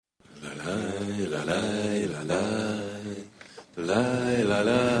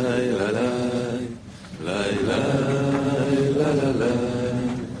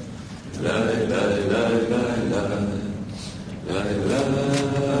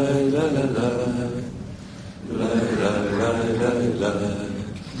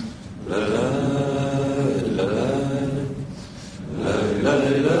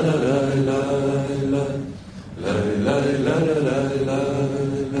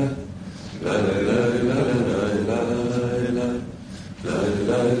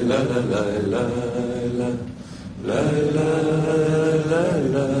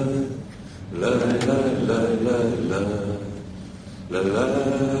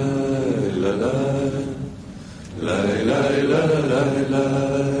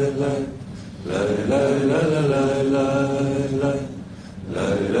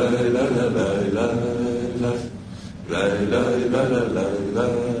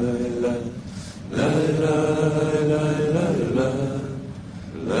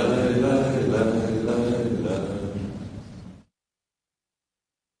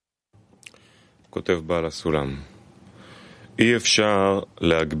כותב בעל הסולם, אי אפשר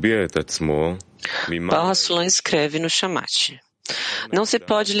להגביה את עצמו. Baal HaSulam escreve no Shamash: não se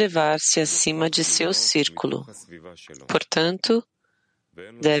pode levar-se acima de seu círculo. Portanto,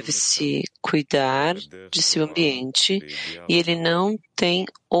 deve-se cuidar de seu ambiente e ele não tem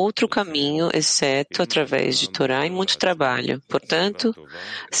outro caminho exceto através de Torá e muito trabalho. Portanto,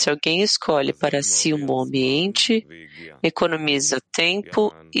 se alguém escolhe para si um bom ambiente, economiza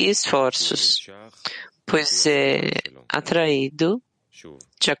tempo e esforços, pois é atraído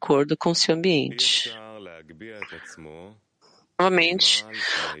de acordo com seu ambiente. Novamente,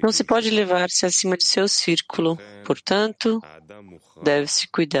 não se pode levar-se acima de seu círculo. Portanto, deve-se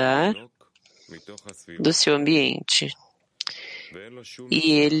cuidar do seu ambiente.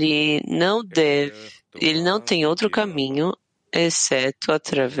 E ele não tem outro caminho exceto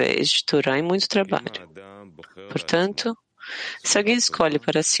através de Torá e muito trabalho. Portanto, se alguém escolhe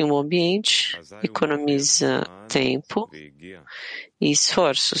para si um ambiente, economiza tempo e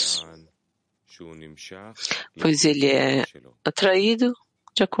esforços, pois ele é atraído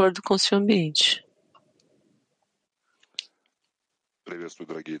de acordo com seu ambiente. Приветствую,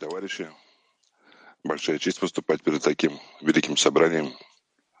 дорогие товарищи. Большая честь выступать перед таким великим собранием.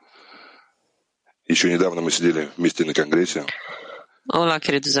 Еще недавно мы сидели вместе на Конгрессе. Olá,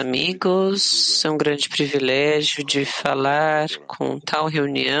 queridos amigos. É um grande privilégio de falar com tal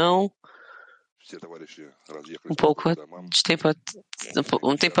reunião.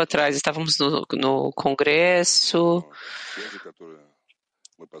 Um tempo atrás estávamos no Congresso.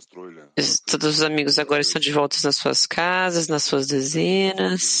 Todos os amigos agora estão de volta nas suas casas, nas suas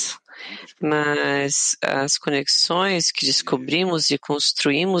dezenas. Mas as conexões que descobrimos e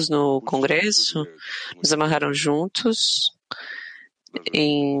construímos no Congresso nos amarraram juntos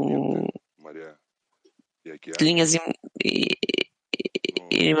em linhas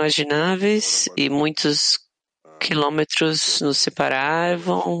inimagináveis e muitos quilômetros nos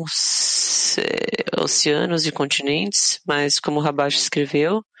separavam, oceanos e continentes, mas como o Rabash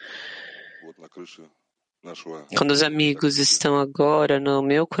escreveu, quando os amigos estão agora no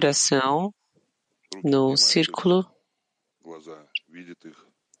meu coração, no círculo,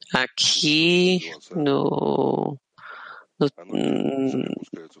 aqui no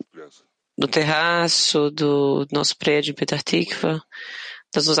terraço do nosso prédio em Petar Tikva,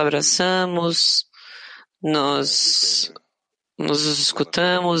 nós nos abraçamos, nós nos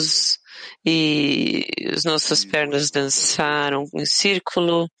escutamos e as nossas pernas dançaram em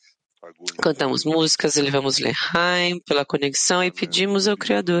círculo, cantamos músicas, elevamos Lehaim pela conexão e pedimos ao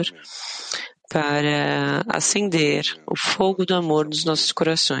Criador para acender o fogo do amor nos nossos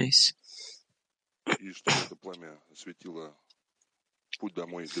corações.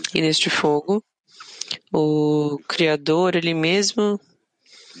 E neste fogo, o Criador, Ele mesmo,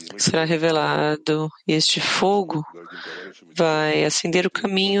 será revelado, e este fogo vai acender o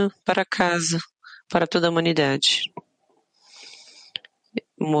caminho para casa, para toda a humanidade.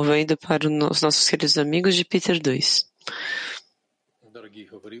 Movendo para os nossos queridos amigos de Peter 2.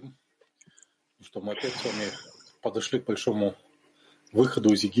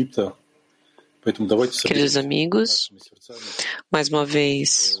 Queridos amigos, mais uma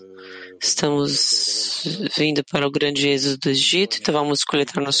vez estamos vindo para o grande êxodo do Egito, então vamos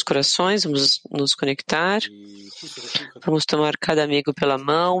coletar nossos corações, vamos nos conectar, vamos tomar cada amigo pela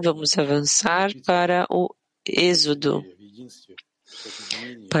mão, vamos avançar para o êxodo,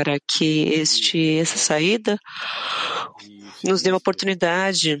 para que essa saída nos dê a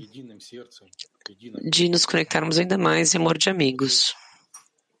oportunidade de nos conectarmos ainda mais em amor de amigos,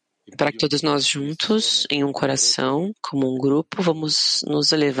 para que todos nós juntos, em um coração, como um grupo, vamos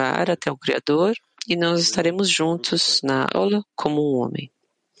nos elevar até o Criador e nós estaremos juntos na aula como um homem.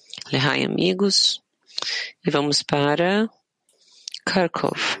 Lehai, amigos, e vamos para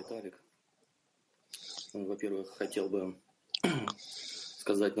Kharkov. Во-первых, хотел бы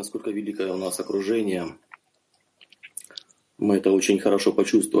сказать, насколько великое у нас окружение. Мы это очень хорошо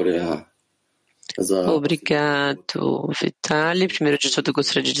почувствовали. Obrigado, Vitali. Primeiro de tudo,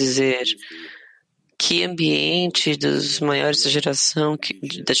 gostaria de dizer que ambiente dos maiores da geração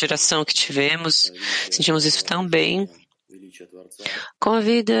que tivemos, sentimos isso tão bem, com a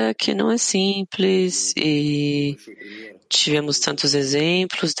vida que não é simples e tivemos tantos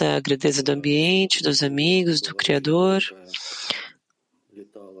exemplos da grandeza do ambiente, dos amigos, do Criador.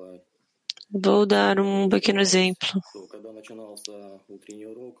 Vou dar um pequeno exemplo.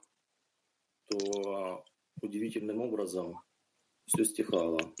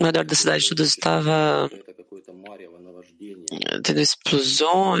 Ao redor da cidade tudo estava tendo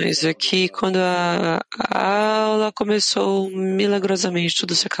explosões aqui. Quando a aula começou, milagrosamente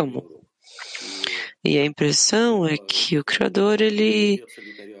tudo se acalmou. E a impressão é que o Criador, ele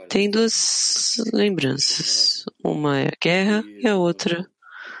tem duas lembranças. Uma é a guerra e a outra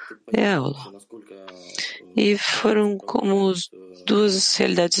é a aula. E foram como duas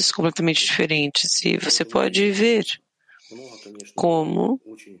realidades completamente diferentes. E você pode ver como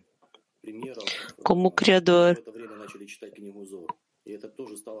o Criador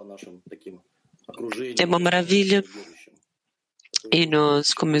é uma maravilha. E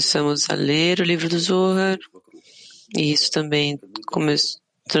nós começamos a ler o livro do Zohar, e isso também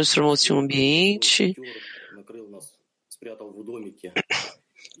transformou-se em um ambiente.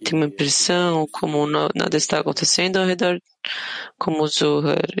 Tem uma impressão como nada está acontecendo ao redor, como o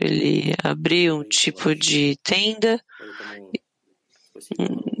Zohar, ele abriu um tipo de tenda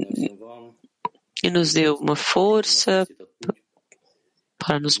e nos deu uma força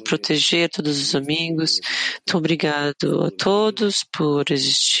para nos proteger, todos os amigos. Então, obrigado a todos por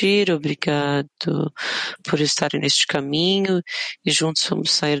existir, obrigado por estarem neste caminho e juntos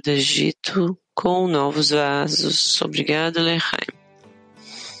vamos sair do Egito com novos vasos. Obrigado, Lechaim.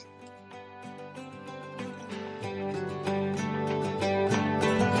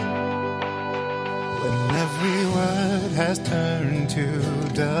 Every word has turned to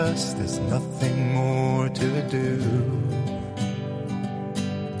dust, there's nothing more to do.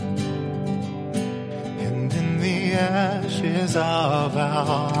 And in the ashes of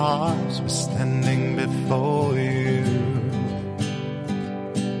our hearts, we're standing before you.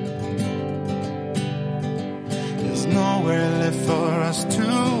 There's nowhere left for us to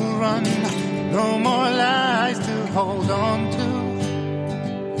run, no more lies to hold on to.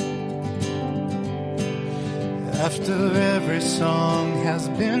 After every song has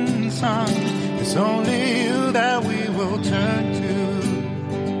been sung, it's only you that we will turn to.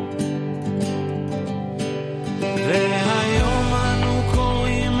 והיום אנו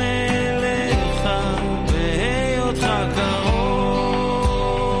קוראים אליך בהיותך קרוב.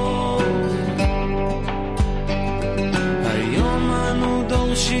 היום אנו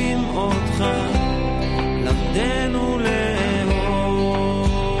דורשים אותך, למדנו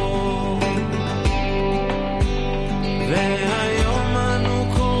והיום אנו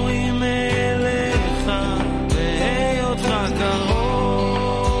קוראים אליך בהיותך קרוב.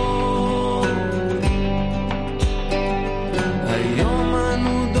 היום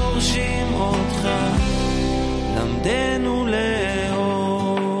אנו דורשים אותך, למדנו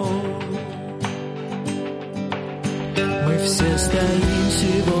לאהוב. Мы все стоим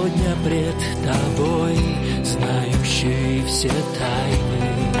сегодня пред тобой, знающий все тайны.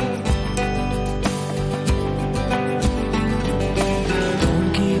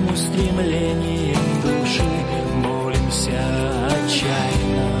 Стремлением души молимся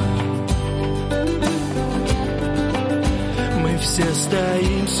отчаянно. Мы все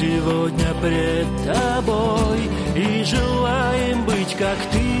стоим сегодня пред тобой и желаем быть как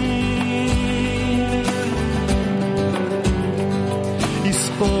ты,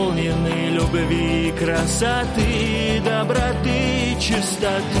 исполнены любви, красоты, доброты,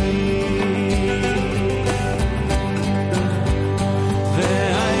 чистоты.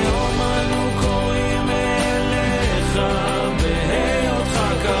 והיום אנו קוראים אליך בהיותך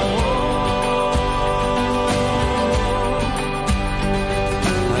קרוב.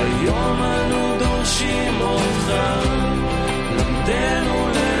 היום אנו דורשים אותך, למדנו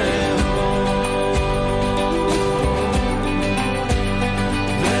לאהוב.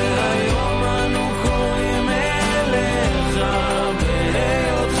 והיום אנו קוראים אליך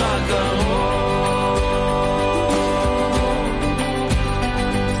בהיותך קרוב.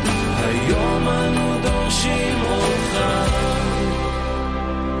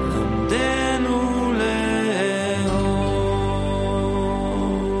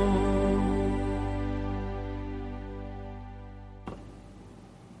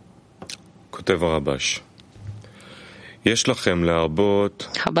 כותב הרבש, יש לכם להרבות.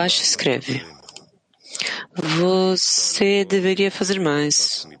 Rabash escreve: você deveria fazer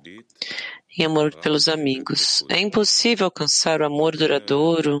mais em amor pelos amigos. É impossível alcançar o amor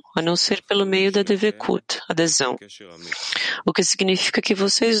duradouro a não ser pelo meio da devekut, adesão, o que significa que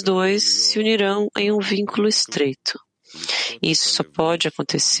vocês dois se unirão em um vínculo estreito. Isso só pode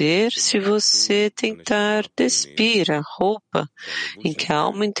acontecer se você tentar despir a roupa em que a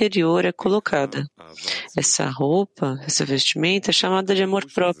alma interior é colocada. Essa roupa, essa vestimenta é chamada de amor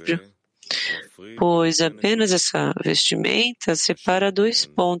próprio, pois apenas essa vestimenta separa dois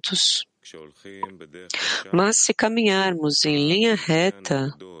pontos. Mas se caminharmos em linha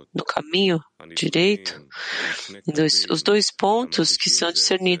reta, no caminho direito, os dois pontos que são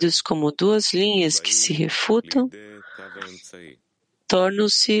discernidos como duas linhas que se refutam,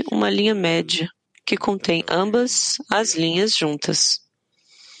 tornam-se uma linha média, que contém ambas as linhas juntas.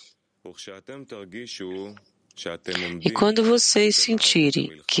 E quando vocês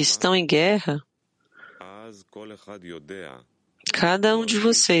sentirem que estão em guerra, cada um de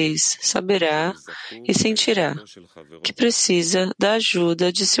vocês saberá e sentirá que precisa da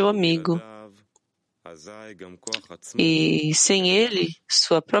ajuda de seu amigo. E sem ele,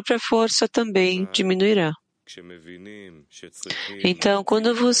 sua própria força também diminuirá. Então,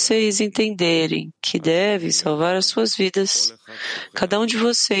 quando vocês entenderem que devem salvar as suas vidas, cada um de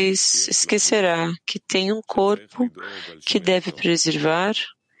vocês esquecerá que tem um corpo que deve preservar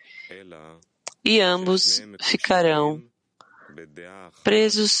e ambos ficarão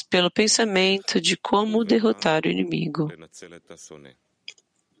presos pelo pensamento de como derrotar o inimigo.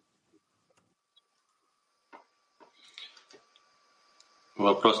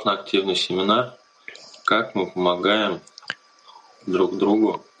 Вопрос на активный семинар. Как мы помогаем друг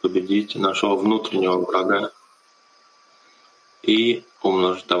другу победить нашего внутреннего врага e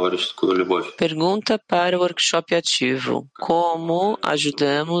умножить товарищескую любовь? Pergunta para o workshop ativo. Como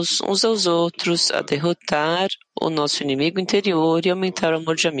ajudamos uns aos outros a derrotar o nosso inimigo interior e aumentar o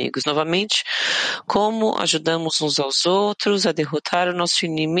amor de amigos? Novamente, como ajudamos uns aos outros a derrotar o nosso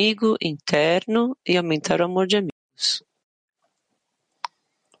inimigo interno e aumentar o amor de amigos?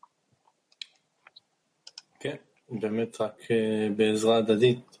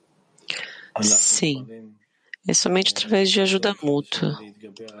 Sim, é somente através de ajuda mútua.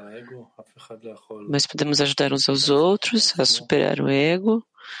 Nós podemos ajudar uns aos outros a superar o ego.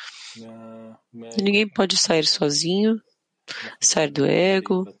 E ninguém pode sair sozinho, sair do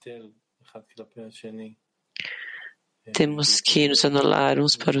ego. Temos que nos anular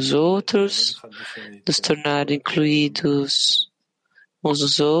uns para os outros, nos tornar incluídos uns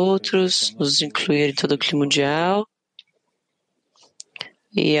dos outros, nos incluir em todo o clima mundial.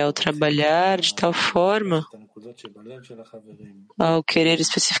 E ao trabalhar de tal forma, ao querer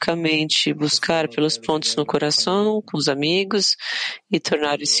especificamente buscar pelos pontos no coração, com os amigos, e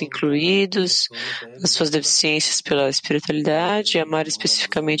tornarem-se incluídos, as suas deficiências pela espiritualidade, e amar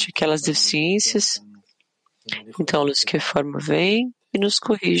especificamente aquelas deficiências, então a luz que forma vem e nos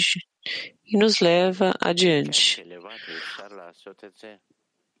corrige, e nos leva adiante.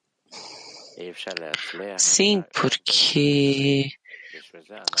 Sim, porque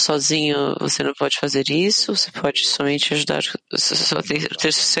sozinho você não pode fazer isso, você pode somente ajudar, só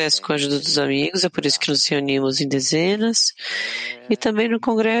ter sucesso com a ajuda dos amigos, é por isso que nos reunimos em dezenas e também no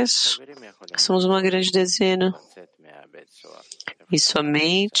congresso. Somos uma grande dezena. E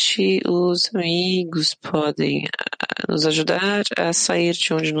somente os amigos podem nos ajudar a sair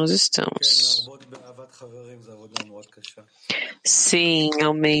de onde nós estamos. Sim,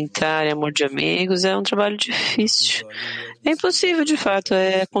 aumentar o amor de amigos é um trabalho difícil. É impossível, de fato,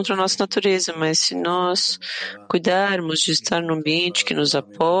 é contra a nossa natureza, mas se nós cuidarmos de estar num ambiente que nos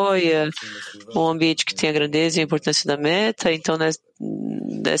apoia, um ambiente que tem a grandeza e a importância da meta, então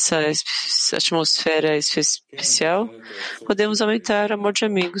dessa atmosfera especial, podemos aumentar o amor de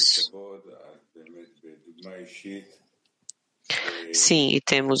amigos. Sim, e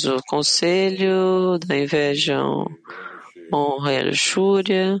temos o conselho da inveja, honra e a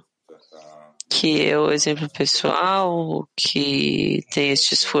luxúria, que é o exemplo pessoal, que tem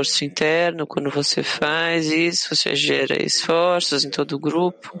este esforço interno. Quando você faz isso, você gera esforços em todo o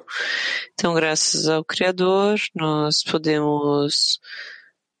grupo. Então, graças ao Criador, nós podemos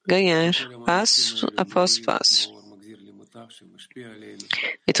ganhar passo após passo.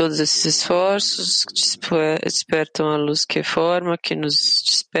 E todos esses esforços despertam a luz que forma, que nos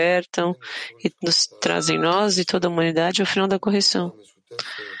despertam e nos trazem nós e toda a humanidade ao final da correção.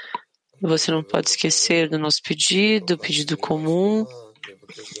 Você não pode esquecer do nosso pedido, o pedido comum,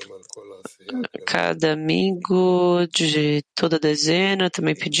 cada amigo de toda a dezena,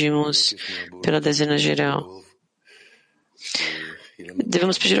 também pedimos pela dezena geral.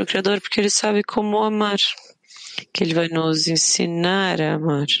 Devemos pedir ao Criador porque Ele sabe como amar, que Ele vai nos ensinar a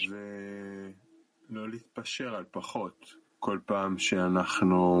amar.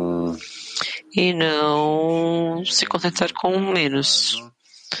 E não se contentar com o menos.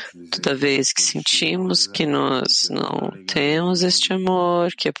 Toda vez que sentimos que nós não temos este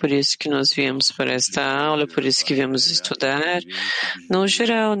amor, que é por isso que nós viemos para esta aula, por isso que viemos estudar, no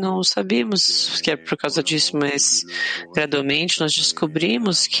geral não sabíamos que é por causa disso, mas gradualmente nós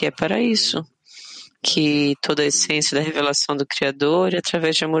descobrimos que é para isso, que toda a essência da revelação do Criador é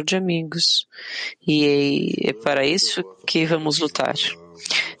através de amor de amigos. E é para isso que vamos lutar.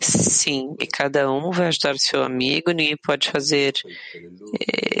 Sim, e cada um vai ajudar seu amigo, ninguém pode fazer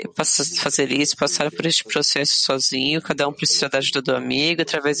isso, passar por este processo sozinho, cada um precisa da ajuda do amigo,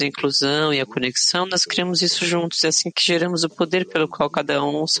 através da inclusão e a conexão, nós criamos isso juntos, é assim que geramos o poder pelo qual cada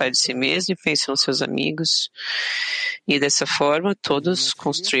um sai de si mesmo e pensa nos seus amigos, e dessa forma todos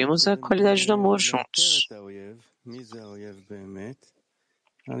construímos a qualidade do amor juntos.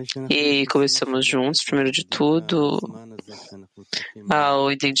 E começamos juntos, primeiro de tudo,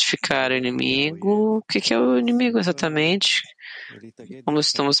 ao identificar o inimigo. O que é o inimigo exatamente? Como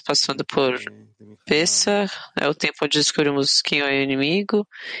estamos passando por Pesach, é o tempo onde descobrimos quem é o inimigo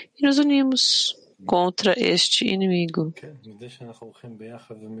e nos unimos contra este inimigo.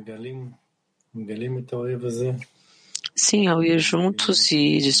 Sim, ao ir juntos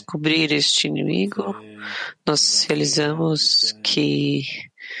e descobrir este inimigo, nós realizamos que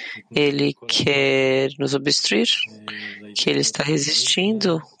ele quer nos obstruir, que ele está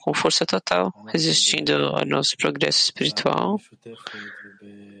resistindo com força total, resistindo ao nosso progresso espiritual,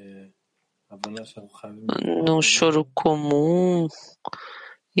 num choro comum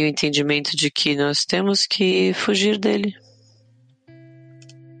e o entendimento de que nós temos que fugir dele.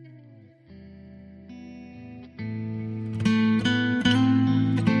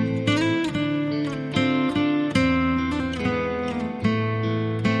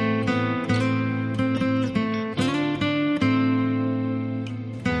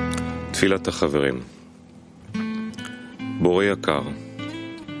 תפילת החברים. בורא יקר,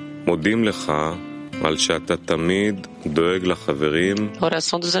 מודים לך על שאתה תמיד דואג לחברים.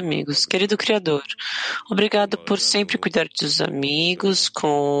 Oração dos amigos. Querido Criador, obrigado por sempre cuidar dos amigos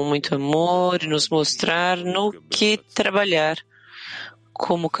com muito amor e nos mostrar no que trabalhar,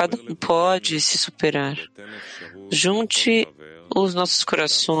 como cada um pode se superar. Junte os nossos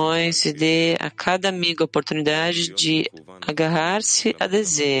corações e dê a cada amigo a oportunidade de agarrar-se à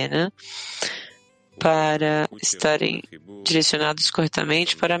dezena para estarem direcionados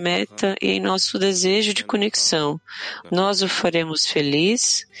corretamente para a meta e em nosso desejo de conexão. Nós o faremos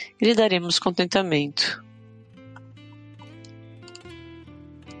feliz e lhe daremos contentamento.